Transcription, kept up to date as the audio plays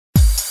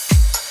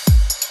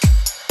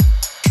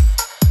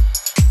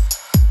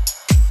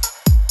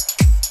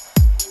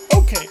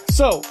Okay,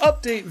 so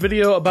update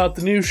video about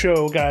the new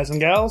show, guys and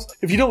gals.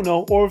 If you don't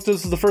know, or if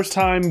this is the first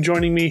time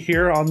joining me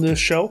here on this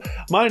show,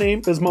 my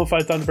name is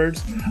Mummified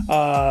Thunderbirds,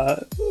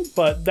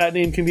 but that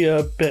name can be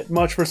a bit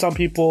much for some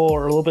people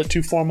or a little bit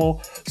too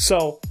formal,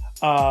 so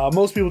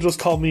most people just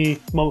call me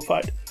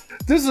Mummified.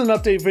 This is an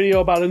update video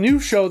about a new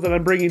show that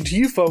I'm bringing to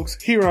you folks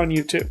here on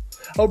YouTube.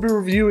 I'll be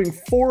reviewing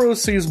 4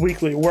 OCs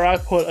weekly, where I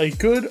put a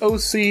good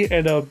OC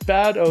and a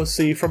bad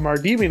OC from our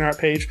DeviantArt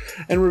page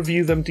and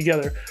review them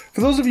together.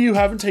 For those of you who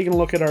haven't taken a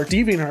look at our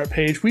DeviantArt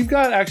page, we've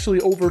got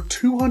actually over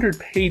 200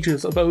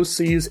 pages of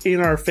OCs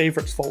in our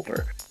favorites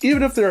folder.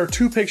 Even if there are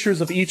 2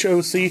 pictures of each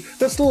OC,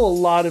 that's still a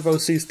lot of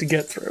OCs to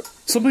get through.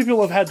 Some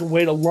people have had to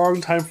wait a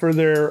long time for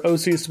their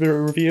OCs to be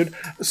reviewed,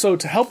 so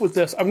to help with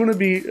this, I'm going to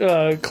be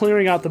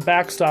clearing out the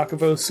backstock of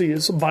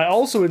OCs by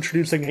also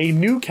introducing a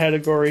new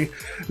category,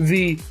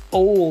 the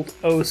old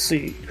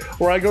OC,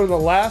 where I go to the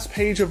last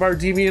page of our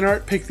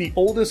DeviantArt, pick the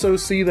oldest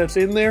OC that's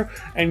in there,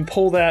 and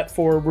pull that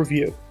for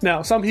review.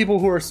 Now, some people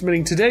who are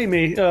submitting today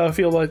may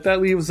feel like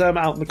that leaves them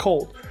out in the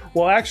cold.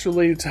 Well,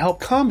 actually, to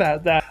help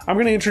combat that, I'm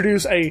going to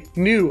introduce a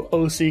new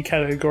OC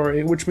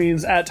category, which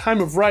means at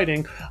time of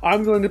writing,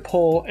 I'm going to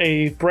pull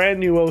a brand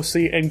new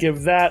OC and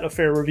give that a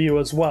fair review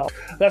as well.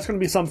 That's going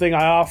to be something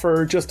I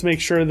offer just to make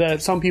sure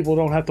that some people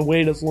don't have to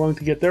wait as long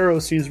to get their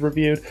OCs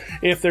reviewed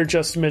if they're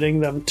just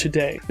submitting them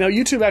today. Now,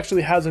 YouTube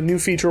actually has a new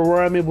feature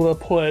where I'm able to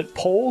put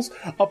polls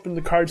up in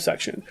the card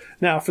section.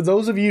 Now, for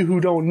those of you who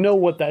don't know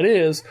what that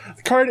is,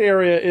 the card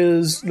area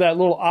is that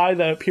little eye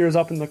that appears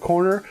up in the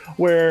corner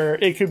where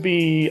it could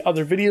be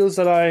other videos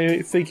that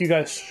I think you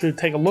guys should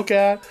take a look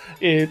at.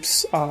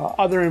 It's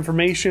other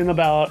information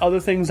about other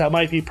things that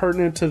might be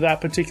pertinent to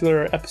that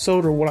particular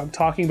episode or what I'm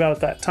talking about at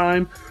that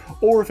time.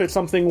 Or if it's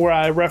something where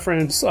I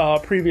reference a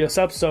previous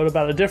episode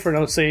about a different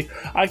OC,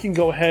 I can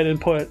go ahead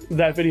and put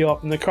that video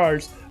up in the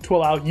cards to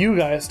allow you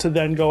guys to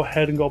then go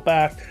ahead and go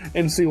back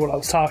and see what I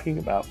was talking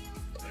about.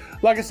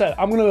 Like I said,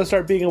 I'm going to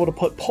start being able to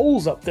put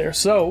polls up there,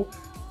 so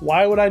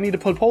why would I need to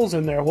put polls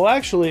in there? Well,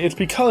 actually, it's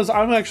because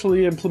I'm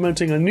actually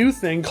implementing a new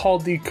thing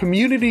called the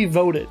Community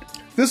Voted.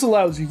 This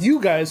allows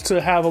you guys to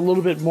have a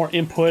little bit more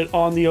input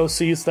on the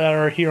OCs that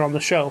are here on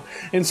the show,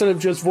 instead of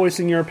just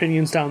voicing your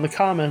opinions down in the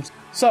comments.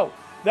 So,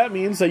 that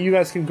means that you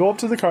guys can go up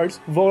to the cards,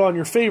 vote on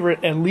your favorite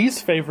and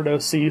least favorite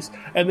OCs,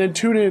 and then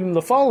tune in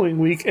the following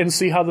week and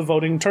see how the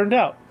voting turned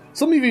out.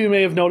 Some of you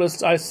may have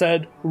noticed I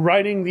said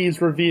writing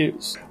these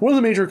reviews. One of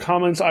the major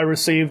comments I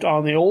received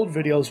on the old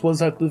videos was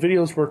that the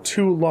videos were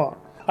too long.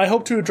 I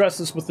hope to address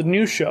this with the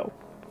new show.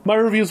 My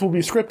reviews will be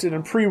scripted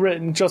and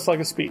pre-written just like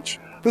a speech.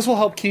 This will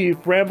help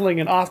keep rambling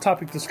and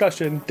off-topic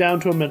discussion down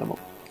to a minimum.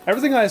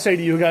 Everything I say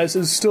to you guys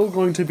is still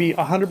going to be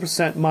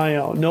 100% my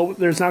own. No,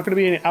 there's not going to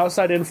be any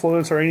outside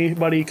influence or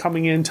anybody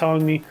coming in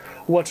telling me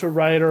what to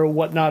write or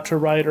what not to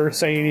write or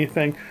say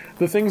anything.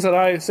 The things that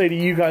I say to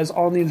you guys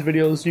on these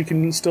videos, you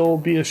can still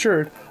be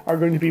assured, are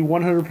going to be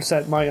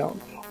 100% my own.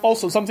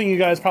 Also, something you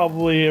guys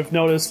probably have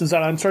noticed is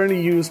that I'm starting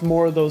to use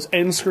more of those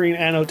end screen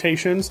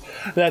annotations.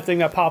 That thing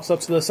that pops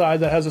up to the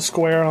side that has a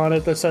square on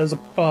it that says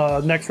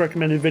next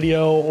recommended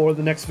video or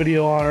the next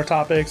video on our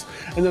topics.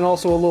 And then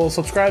also a little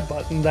subscribe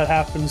button that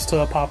happens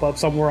to pop up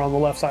somewhere on the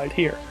left side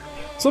here.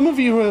 Some of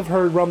you have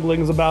heard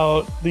rumblings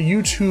about the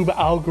YouTube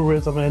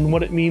algorithm and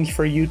what it means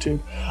for YouTube.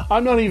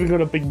 I'm not even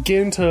going to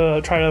begin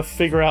to try to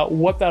figure out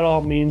what that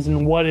all means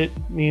and what it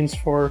means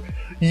for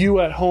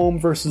you at home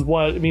versus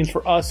what it means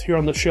for us here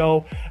on the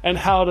show and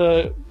how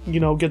to,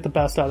 get the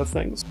best out of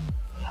things.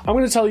 I'm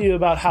going to tell you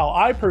about how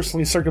I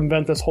personally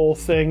circumvent this whole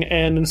thing,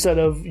 and instead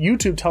of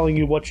YouTube telling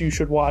you what you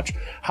should watch,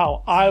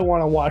 how I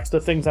want to watch the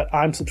things that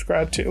I'm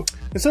subscribed to.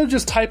 Instead of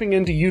just typing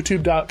into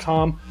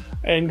youtube.com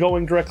and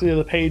going directly to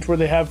the page where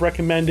they have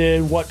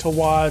recommended what to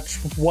watch,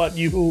 what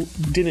you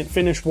didn't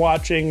finish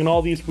watching, and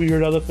all these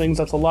weird other things,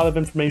 that's a lot of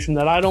information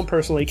that I don't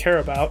personally care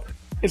about.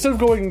 Instead of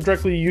going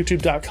directly to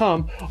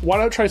youtube.com, why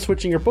not try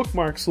switching your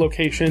bookmarks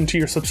location to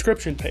your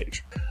subscription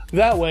page?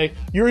 That way,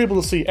 you're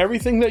able to see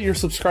everything that you're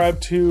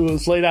subscribed to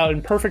is laid out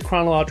in perfect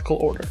chronological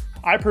order.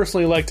 I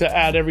personally like to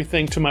add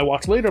everything to my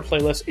Watch Later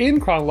playlist in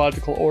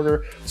chronological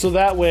order, so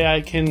that way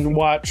I can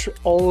watch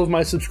all of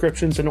my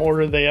subscriptions in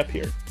order they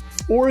appear.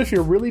 Or if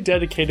you're really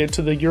dedicated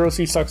to the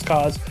EuroC Sucks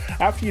cause,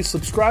 after you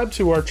subscribe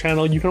to our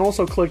channel, you can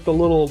also click the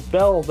little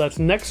bell that's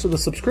next to the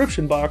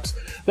subscription box.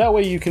 That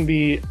way you can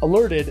be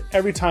alerted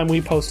every time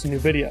we post a new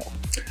video.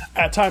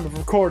 At time of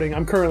recording,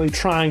 I'm currently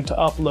trying to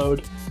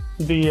upload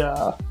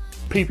the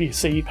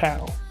PPC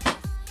panel.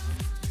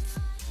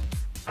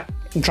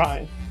 I'm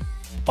trying.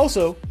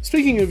 Also,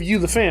 speaking of you,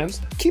 the fans,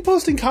 keep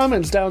posting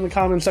comments down in the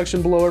comment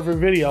section below every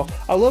video.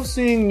 I love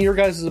seeing your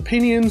guys'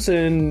 opinions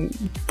and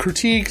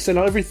critiques and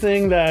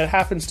everything that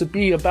happens to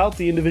be about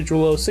the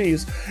individual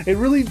OCs. It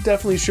really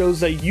definitely shows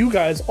that you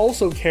guys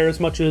also care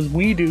as much as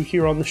we do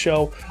here on the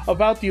show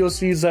about the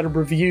OCs that are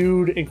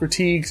reviewed and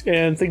critiqued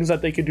and things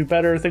that they could do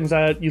better, things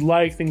that you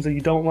like, things that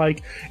you don't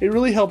like. It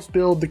really helps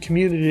build the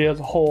community as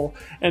a whole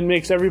and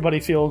makes everybody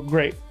feel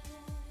great.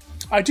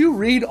 I do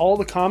read all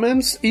the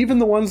comments, even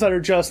the ones that are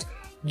just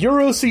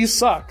EuroC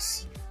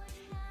sucks.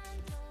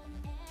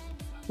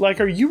 Like,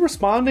 are you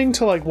responding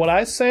to, like, what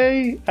I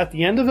say at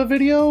the end of a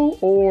video?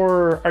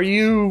 Or are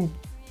you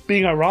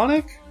being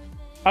ironic?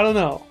 I don't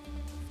know.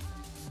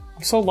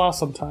 I'm so lost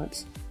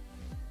sometimes.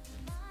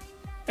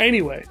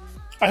 Anyway,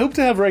 I hope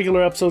to have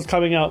regular episodes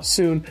coming out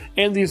soon,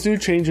 and these new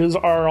changes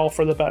are all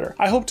for the better.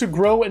 I hope to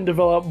grow and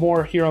develop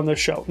more here on this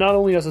show, not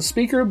only as a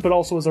speaker, but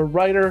also as a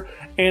writer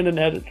and an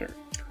editor.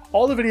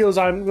 All the videos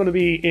I'm going to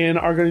be in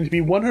are going to be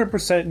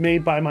 100%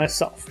 made by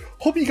myself.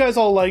 Hope you guys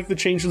all like the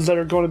changes that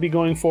are going to be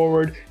going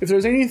forward. If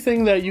there's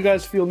anything that you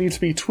guys feel needs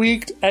to be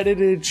tweaked,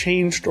 edited,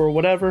 changed, or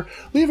whatever,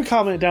 leave a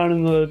comment down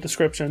in the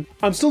description.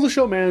 I'm still the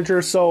show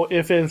manager, so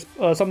if it's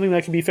something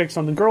that can be fixed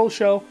on the girls'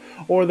 show,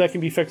 or that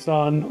can be fixed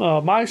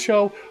on my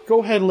show,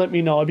 go ahead and let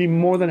me know. I'd be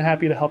more than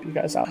happy to help you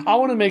guys out. I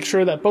want to make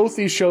sure that both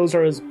these shows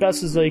are as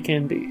best as they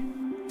can be.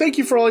 Thank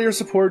you for all your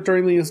support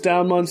during these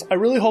down months. I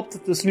really hope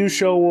that this new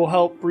show will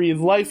help breathe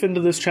life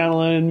into this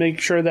channel and make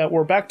sure that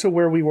we're back to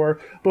where we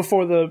were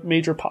before the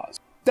major pause.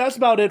 That's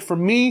about it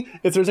from me.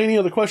 If there's any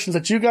other questions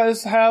that you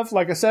guys have,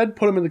 like I said,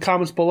 put them in the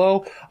comments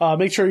below.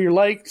 Make sure you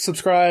like,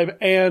 subscribe,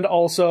 and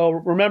also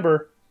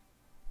remember,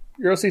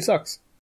 your OC sucks.